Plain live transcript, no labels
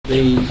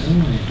the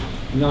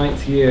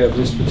 9th year of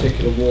this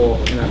particular war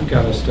in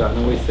Afghanistan,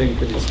 and we think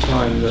that it's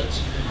time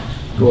that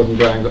Gordon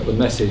Brown got the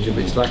message of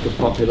its lack of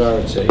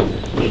popularity.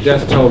 The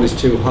death toll is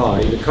too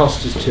high, the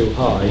cost is too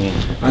high,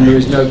 and there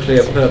is no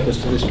clear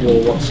purpose to this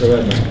war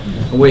whatsoever.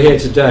 And we're here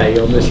today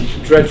on this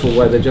dreadful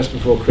weather just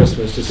before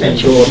Christmas to send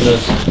Gordon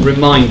a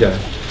reminder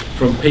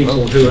from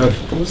people who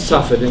have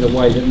suffered in a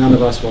way that none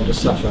of us want to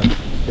suffer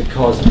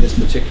because of this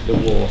particular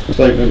war.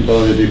 Statement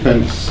by the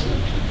Defence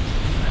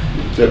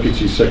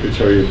Deputy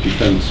Secretary of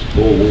Defence,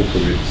 Paul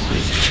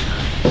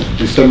Wolfowitz,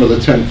 December the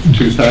 10th,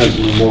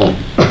 2001.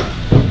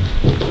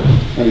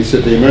 And he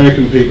said the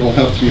American people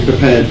have to be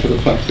prepared for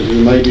the fact that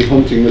we may be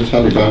hunting the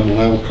Taliban and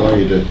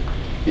Al-Qaeda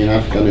in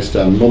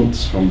Afghanistan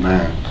months from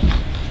now.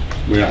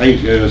 We're 8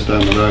 years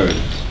down the road.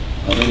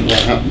 I don't know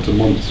what happened to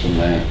months from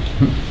now,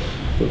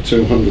 but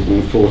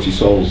 240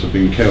 souls have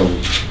been killed,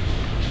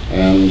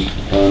 and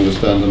I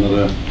understand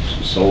another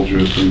soldier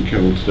has been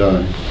killed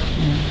today,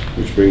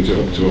 which brings it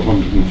up to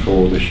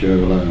 104 this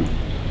year alone.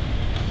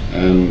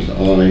 And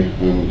I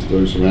and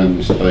those around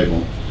this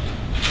table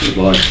would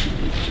like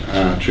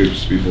our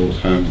troops to be brought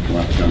home from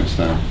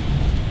Afghanistan.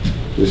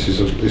 This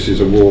is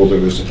a war that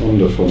was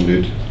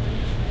underfunded,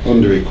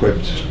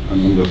 under-equipped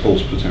and under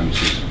false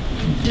pretences.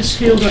 I just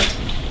feel that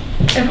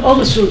all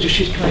the soldiers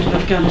should come out of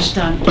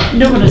Afghanistan.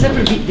 No one has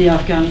ever beat the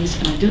Afghans,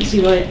 and I don't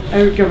see why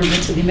our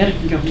government or the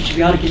American government should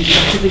be arrogant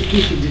enough to think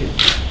we can do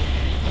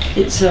it.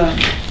 It's a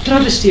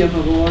travesty of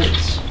a war.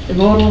 It's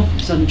immoral,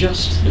 it's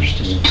unjust. There's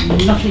just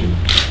nothing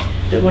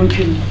that one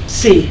can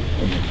say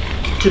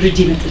to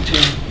redeem it at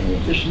all.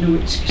 There's no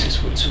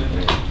excuses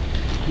whatsoever.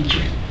 Thank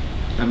you.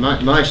 And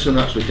my son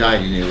actually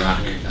died in Iraq,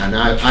 and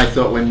I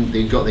thought when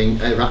they got the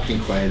Iraq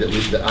inquiry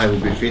that I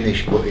would be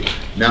finished, but it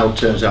now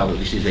turns out that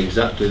this is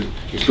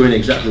it's going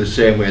exactly the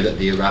same way that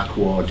the Iraq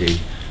war did.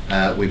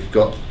 We've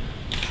got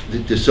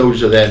the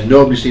soldiers are there.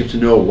 Nobody seems to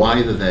know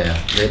why they're there.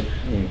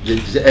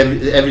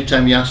 Every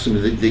time you ask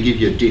them, they give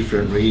you a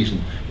different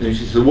reason. And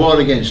if it's the war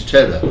against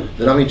terror,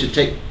 they're having to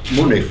take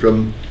money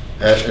from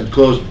and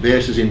close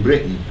bases in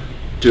Britain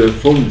to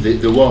fund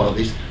the war.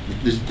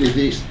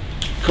 It's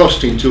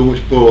costing too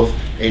much both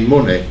in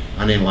money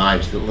and in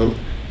lives.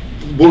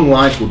 One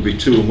life would be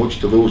too much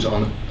to lose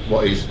on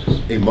what is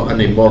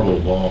an immoral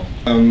war.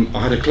 I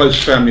had a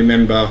close family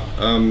member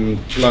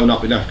blown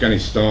up in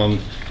Afghanistan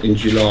in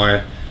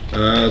July.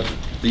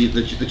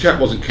 The chap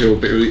wasn't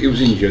killed, but he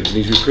was injured, and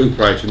he's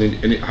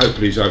recuperating, and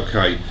hopefully he's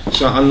okay.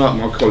 So unlike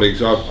my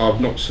colleagues,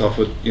 I've not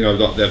suffered,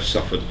 like they've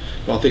suffered.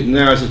 But I think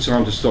now is the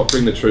time to stop,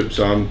 bring the troops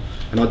home,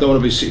 and I don't want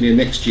to be sitting here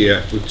next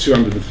year with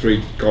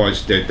 203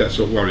 guys dead. That's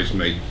what worries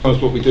me.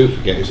 What we do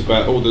forget is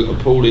about all the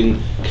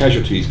appalling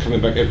casualties coming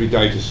back every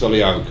day to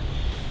Solihull.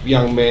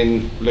 Young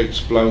men,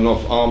 legs blown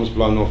off, arms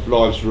blown off,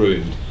 lives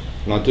ruined.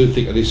 And I do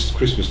think at this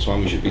Christmas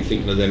time we should be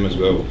thinking of them as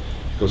well,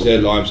 because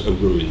their lives are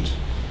ruined,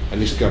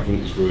 and this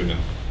government is ruining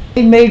them.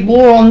 They made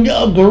war on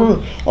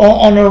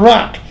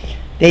Iraq.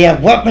 They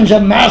have weapons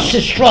of mass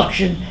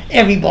destruction.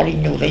 Everybody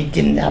knew they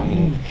didn't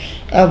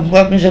have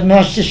weapons of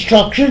mass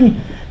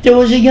destruction. There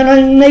was a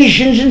United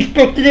Nations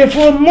inspector there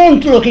for a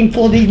month looking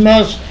for these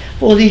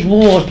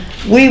wars.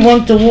 We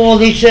want the war,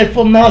 they said,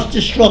 for mass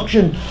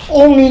destruction.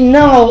 Only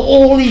now,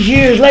 all these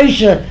years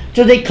later,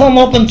 do they come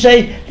up and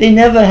say they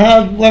never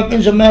had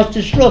weapons of mass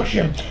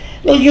destruction.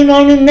 The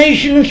United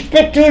Nations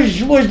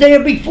inspectors was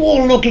there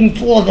before looking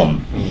for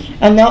them,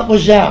 and that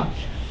was that.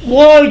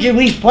 Why did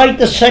we fight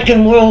the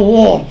Second World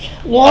War?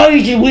 Why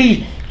did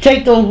we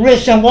take the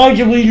risks, and why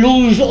did we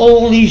lose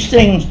all these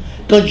things?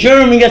 Because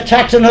Germany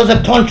attacked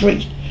another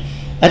country.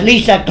 At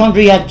least that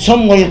country had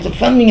some way of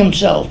defending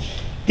himself.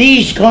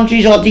 These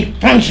countries are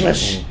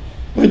defenseless.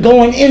 We're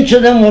going into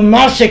them, we're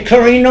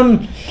massacring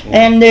them,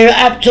 and they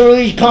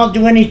absolutely can't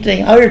do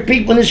anything. I heard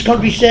people in this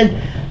country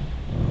said,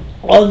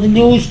 on the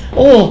news,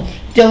 oh,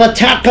 they'll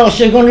attack us,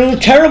 they're going to do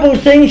terrible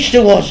things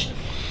to us.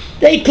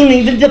 They couldn't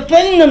even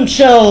defend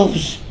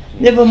themselves.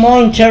 Never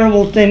mind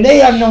terrible things. They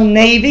had no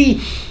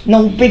navy,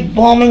 no big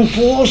bombing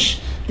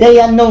force. They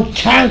had no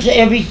tanks,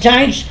 heavy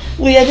tanks.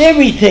 We had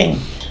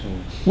everything.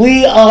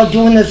 We are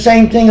doing the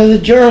same thing as the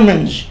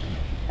Germans.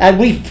 And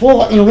we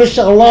fought and risked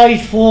our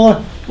lives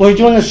for. We're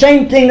doing the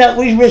same thing that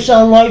we risked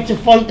our lives to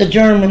fight the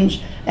Germans.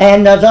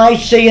 And as I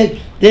see it,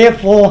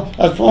 therefore,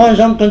 as far as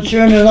I'm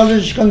concerned and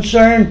others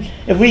concerned,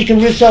 if we can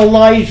risk our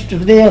lives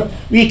there,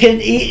 we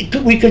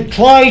could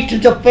try to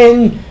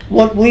defend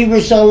what we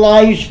risk our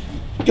lives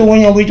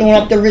doing, and we don't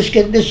have to risk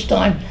it this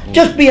time.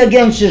 Just be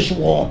against this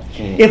war.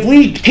 If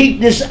we keep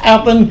this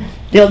happen,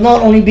 there'll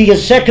not only be a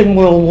Second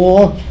World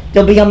War,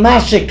 there'll be a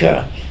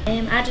massacre.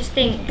 I just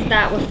think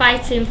that we're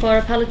fighting for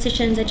a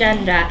politician's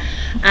agenda,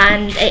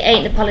 and it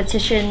ain't the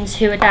politicians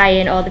who are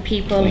dying or the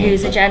people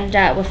whose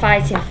agenda we're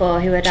fighting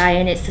for who are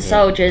dying. It's the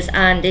soldiers,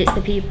 and it's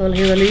the people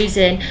who are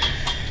losing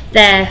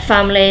their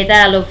family,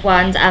 their loved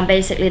ones, and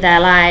basically their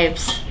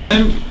lives.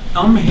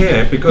 I'm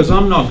here because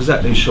I'm not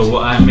exactly sure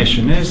what our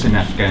mission is in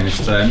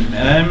Afghanistan.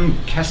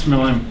 Cast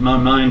my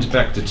mind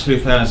back to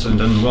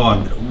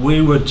 2001.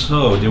 We were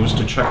told it was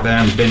to track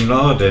down bin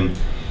Laden,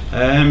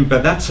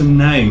 but that's a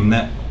name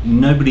that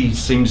nobody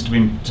seems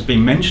to be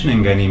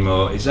mentioning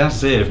anymore. It's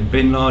as if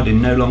Bin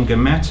Laden no longer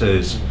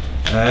matters.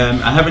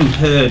 I haven't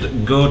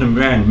heard Gordon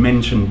Brown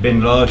mention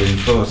Bin Laden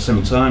for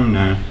some time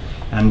now,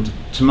 and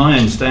to my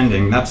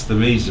understanding, that's the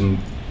reason.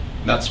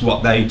 That's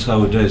what they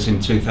told us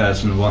in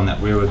 2001 that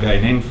we were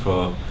going in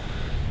for.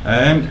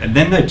 And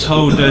then they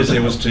told us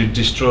it was to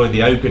destroy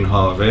the open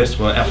harvest.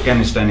 Well,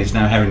 Afghanistan is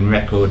now having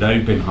record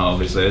open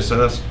harvest there, so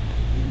that's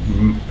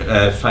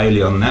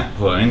failure on that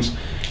point.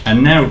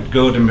 And now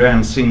Gordon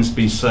Brown seems to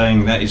be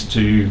saying that is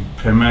to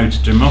promote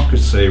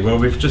democracy. Well,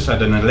 we've just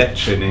had an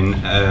election in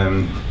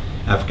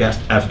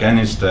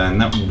Afghanistan.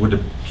 That would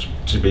have,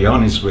 to be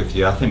honest with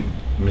you, I think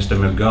Mr.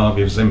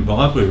 Mugabe of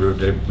Zimbabwe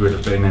would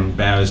have been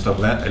embarrassed of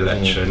that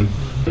election.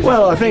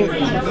 Well, I think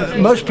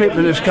most people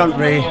in this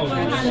country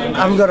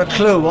haven't got a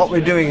clue what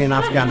we're doing in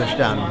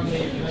Afghanistan.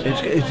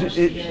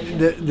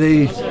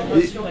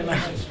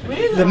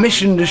 The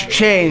mission has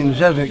changed,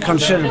 hasn't it,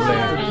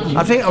 considerably.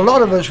 I think a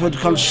lot of us would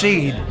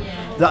concede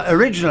that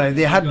originally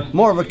they had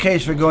more of a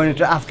case for going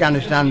into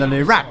Afghanistan than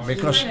Iraq,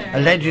 because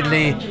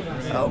allegedly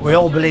we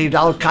all believed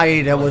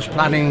Al-Qaeda was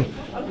planning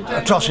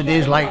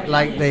atrocities like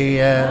the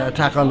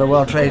attack on the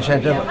World Trade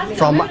Center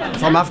from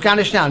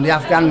Afghanistan. The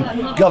Afghan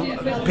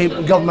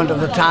government of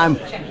the time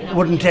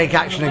wouldn't take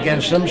action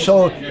against them,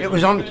 so it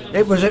was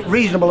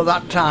reasonable at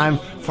that time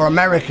for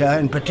America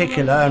in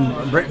particular,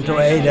 and Britain to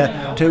aid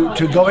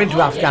to go into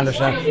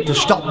Afghanistan to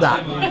stop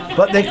that.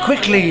 But they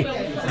quickly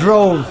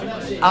drove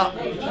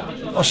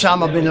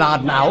Osama bin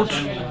Laden out,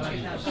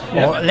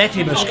 or let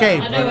him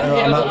escape.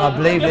 I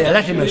believe they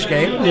let him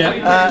escape.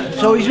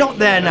 So he's not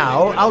there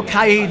now.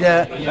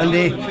 Al-Qaeda and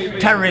the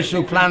terrorists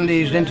who plan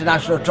these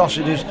international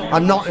atrocities are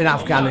not in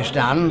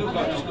Afghanistan.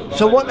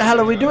 So what the hell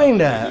are we doing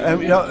there?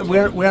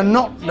 We're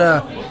not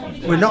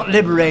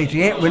liberating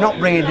it. We're not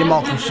bringing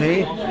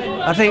democracy.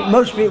 I think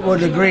most people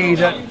would agree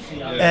that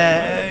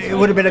it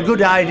would have been a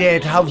good idea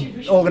to have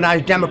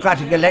organised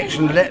democratic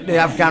elections, let the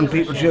Afghan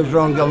people choose their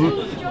own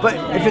government. But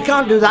if you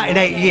can't do that in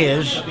 8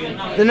 years,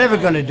 they're never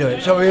going to do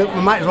it. So we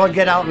might as well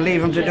get out and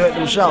leave them to do it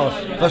themselves,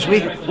 because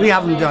we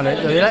haven't done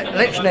it. The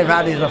election they've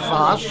had is a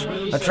farce,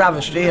 a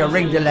travesty, a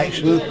rigged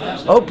election.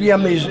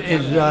 Opium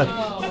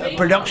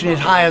production is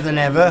higher than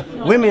ever.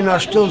 Women are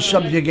still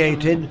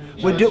subjugated.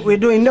 We're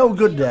doing no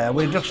good there.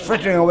 We're just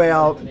frittering away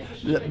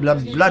the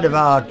blood of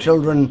our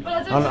children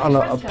on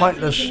a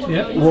pointless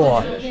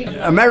war.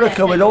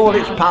 America, with all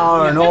its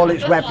power and all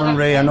its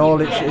weaponry and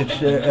all its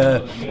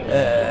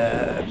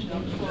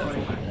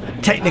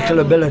technical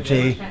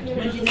ability,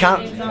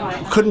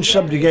 couldn't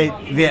subjugate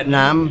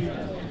Vietnam,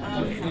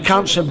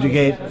 can't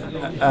subjugate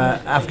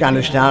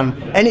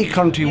Afghanistan, any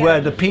country where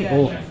the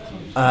people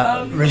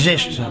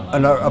resist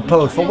and are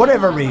opposed for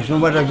whatever reason,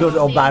 whether good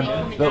or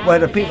bad, but where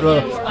the people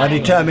are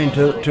determined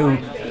to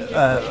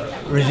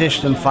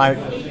resist and fight.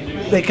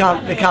 They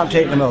can't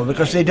take them over,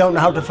 because they don't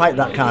know how to fight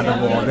that kind of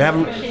war. They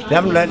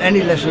haven't learned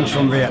any lessons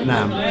from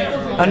Vietnam,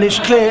 and it's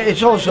clear.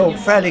 It's also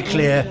fairly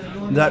clear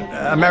that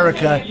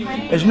America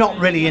is not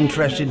really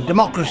interested.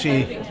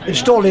 Democracy,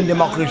 installing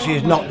democracy,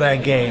 is not their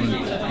game.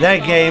 Their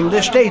game,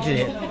 they stated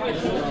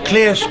it,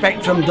 clear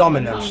spectrum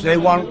dominance. They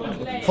want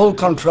full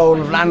control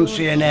of land,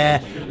 sea and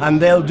air, and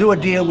they'll do a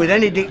deal with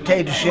any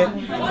dictatorship,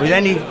 with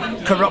any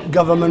corrupt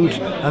government,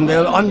 and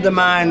they'll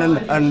undermine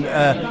and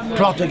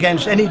plot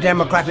against any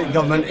democratic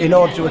government in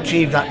order to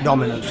achieve that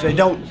dominance. They're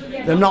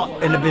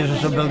not in the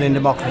business of building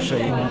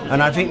democracy,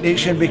 and I think it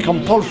should be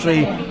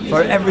compulsory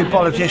for every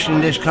politician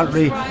in this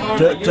country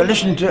to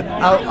listen to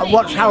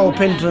watch Harold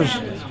Pinter's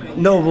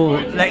noble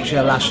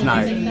lecture last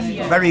night.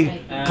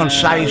 Very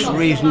concise,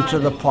 reason to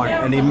the point,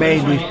 and he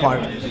made these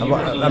points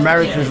about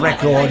America's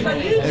record.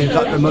 He's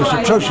got the most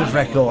atrocious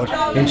record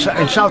in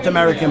South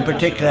America in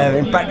particular.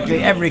 In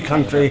practically every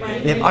country,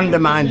 they've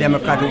undermined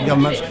democratic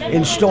governments,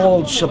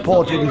 installed,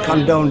 supported and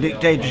condoned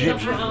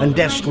dictatorships and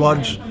death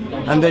squads,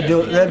 and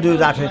they'll do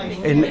that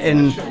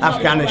in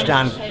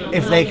Afghanistan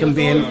if they can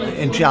be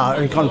in charge,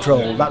 in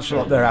control. That's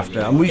what they're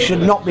after, and we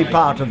should not be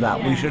part of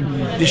that. We should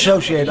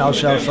dissociate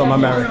ourselves from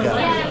America.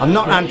 I'm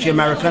not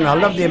anti-American. I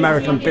love the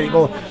American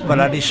people, but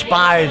I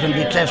despise and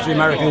detest the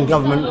American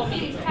government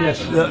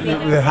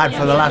that we've had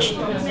for the last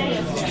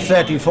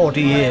 30,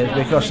 40 years,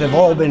 because they've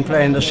all been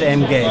playing the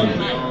same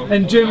game.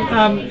 And Jim,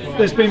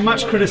 there's been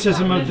much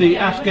criticism of the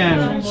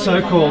Afghan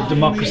so-called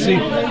democracy.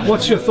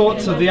 What's your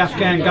thoughts of the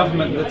Afghan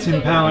government that's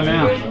in power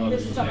now?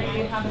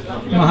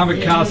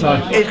 Mohammed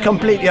Karzai. It's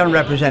completely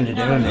unrepresentative,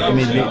 isn't it? I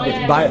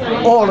mean, by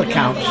all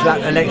accounts,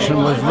 that election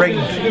was rigged,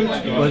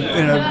 was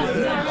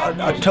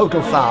a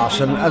total farce.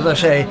 And as I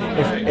say,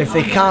 if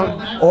they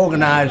can't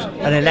organise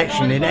an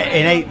election in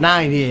 8,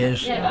 9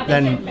 years,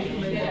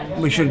 then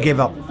we should give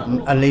up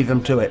and leave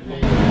them to it.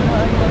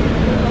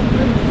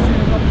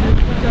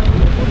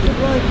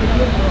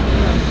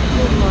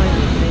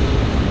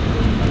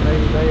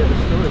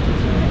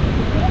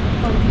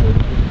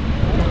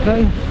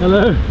 Okay.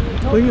 Hello.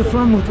 Where are you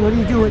from? What do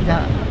you do with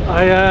that?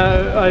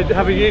 I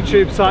have a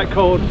YouTube site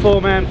called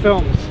Fourman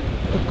Films.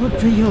 Well, good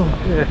for you.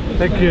 Yeah,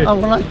 thank you. I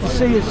would like to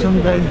see it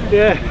someday.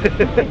 Yeah.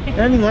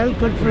 Anyway,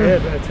 good for you.